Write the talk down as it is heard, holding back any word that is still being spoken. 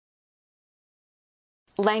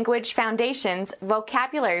Language Foundations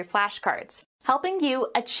Vocabulary Flashcards, helping you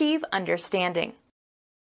achieve understanding.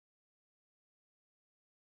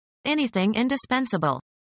 Anything indispensable.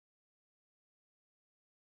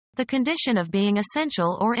 The condition of being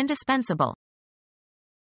essential or indispensable.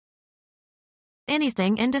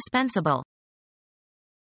 Anything indispensable.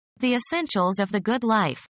 The essentials of the good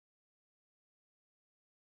life.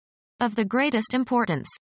 Of the greatest importance.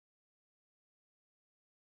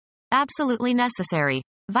 Absolutely necessary,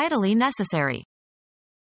 vitally necessary.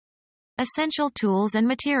 Essential tools and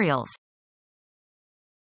materials.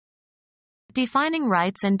 Defining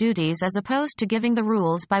rights and duties as opposed to giving the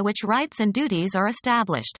rules by which rights and duties are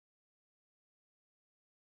established.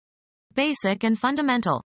 Basic and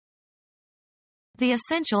fundamental. The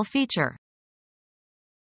essential feature.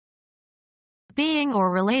 Being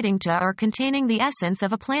or relating to or containing the essence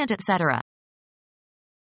of a plant, etc.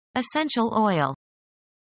 Essential oil.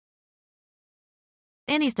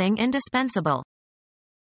 Anything indispensable.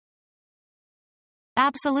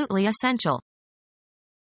 Absolutely essential.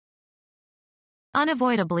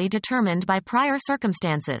 Unavoidably determined by prior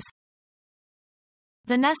circumstances.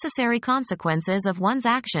 The necessary consequences of one's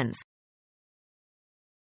actions.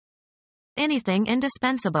 Anything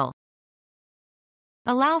indispensable.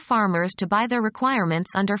 Allow farmers to buy their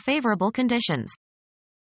requirements under favorable conditions.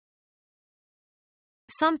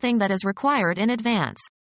 Something that is required in advance.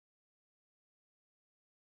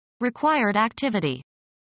 Required activity.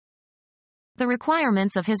 The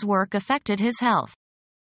requirements of his work affected his health.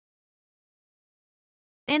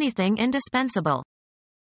 Anything indispensable.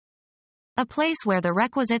 A place where the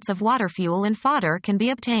requisites of water, fuel and fodder can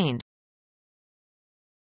be obtained.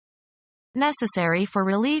 Necessary for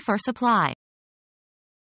relief or supply.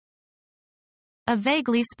 A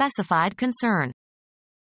vaguely specified concern.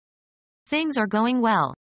 Things are going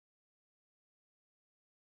well.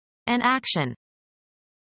 An action.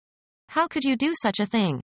 How could you do such a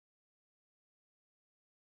thing?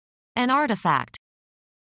 An artifact.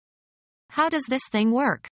 How does this thing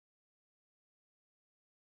work?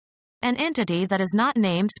 An entity that is not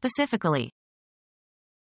named specifically.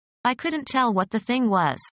 I couldn't tell what the thing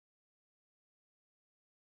was.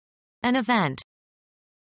 An event.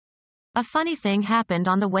 A funny thing happened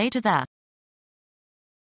on the way to the.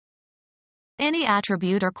 Any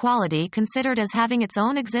attribute or quality considered as having its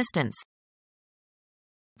own existence.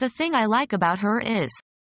 The thing I like about her is.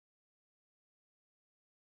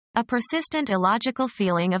 A persistent illogical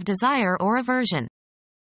feeling of desire or aversion.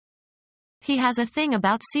 He has a thing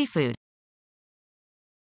about seafood.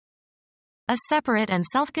 A separate and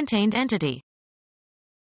self-contained entity.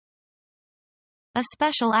 A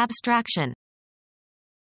special abstraction.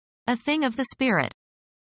 A thing of the spirit.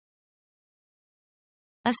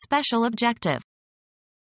 A special objective.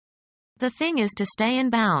 The thing is to stay in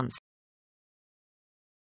bounds.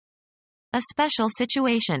 A special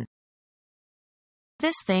situation.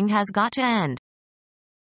 This thing has got to end.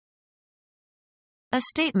 A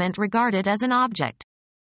statement regarded as an object.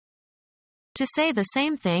 To say the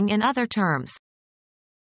same thing in other terms.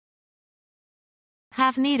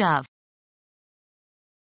 Have need of.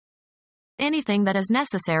 Anything that is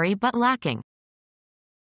necessary but lacking.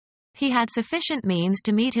 He had sufficient means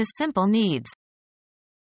to meet his simple needs.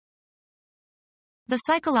 The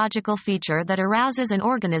psychological feature that arouses an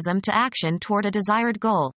organism to action toward a desired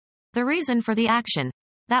goal. The reason for the action.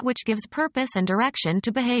 That which gives purpose and direction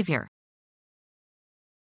to behavior.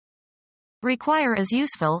 Require is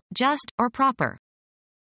useful, just, or proper.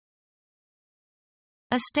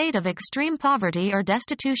 A state of extreme poverty or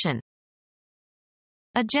destitution.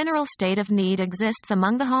 A general state of need exists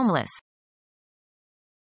among the homeless.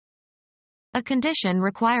 A condition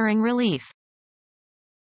requiring relief.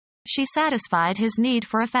 She satisfied his need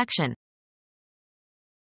for affection.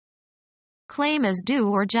 Claim as due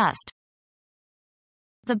or just.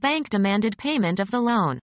 The bank demanded payment of the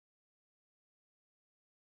loan.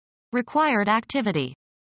 Required activity.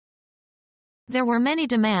 There were many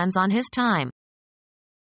demands on his time.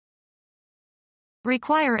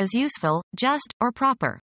 Require is useful, just, or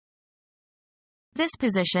proper. This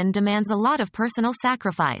position demands a lot of personal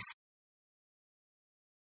sacrifice.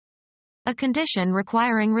 A condition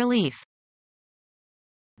requiring relief.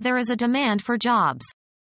 There is a demand for jobs.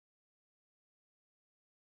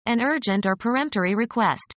 An urgent or peremptory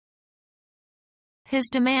request. His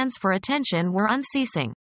demands for attention were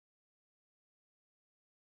unceasing.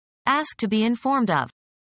 Ask to be informed of.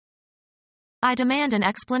 I demand an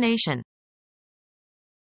explanation.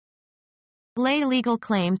 Lay legal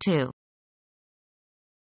claim to.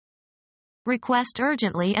 Request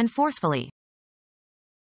urgently and forcefully.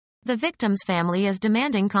 The victim's family is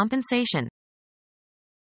demanding compensation.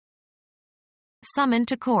 Summoned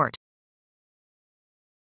to court.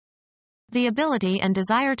 The ability and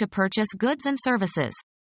desire to purchase goods and services.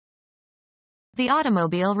 The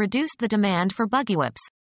automobile reduced the demand for buggy whips.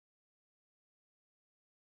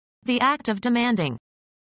 The act of demanding.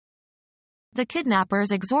 The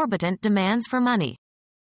kidnapper's exorbitant demands for money.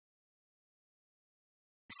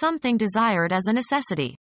 Something desired as a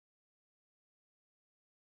necessity.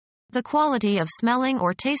 The quality of smelling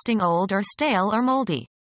or tasting old or stale or moldy.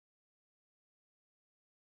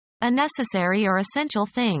 A necessary or essential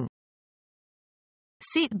thing.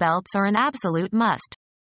 Seat belts are an absolute must.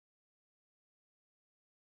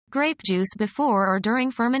 Grape juice before or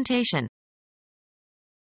during fermentation.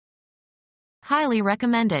 Highly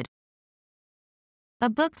recommended. A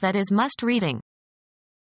book that is must reading.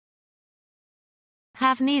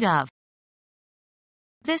 Have need of.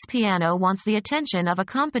 This piano wants the attention of a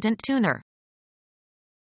competent tuner.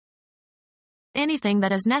 Anything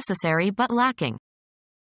that is necessary but lacking.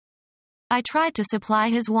 I tried to supply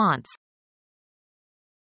his wants.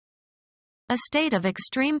 A state of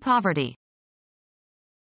extreme poverty.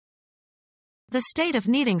 The state of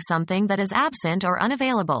needing something that is absent or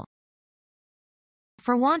unavailable.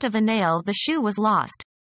 For want of a nail, the shoe was lost.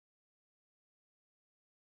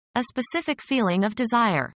 A specific feeling of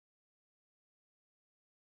desire.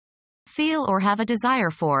 Feel or have a desire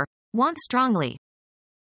for, want strongly.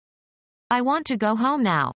 I want to go home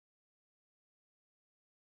now.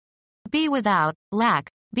 Be without, lack,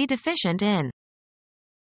 be deficient in.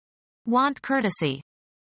 Want courtesy.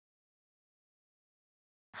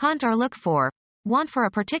 Hunt or look for, want for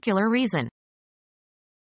a particular reason.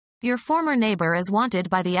 Your former neighbor is wanted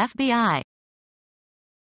by the FBI.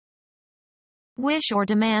 Wish or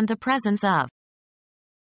demand the presence of.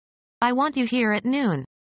 I want you here at noon.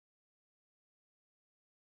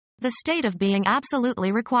 The state of being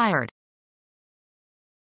absolutely required.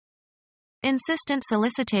 Insistent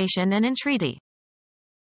solicitation and entreaty.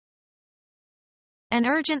 An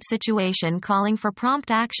urgent situation calling for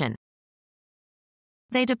prompt action.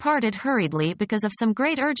 They departed hurriedly because of some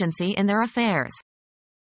great urgency in their affairs.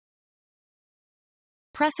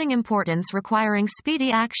 Pressing importance requiring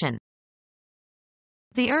speedy action.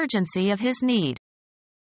 The urgency of his need.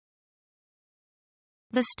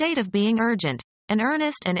 The state of being urgent, an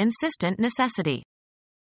earnest and insistent necessity.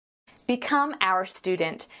 Become our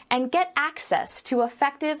student and get access to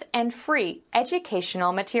effective and free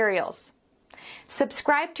educational materials.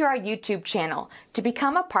 Subscribe to our YouTube channel to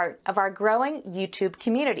become a part of our growing YouTube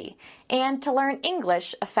community and to learn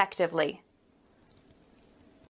English effectively.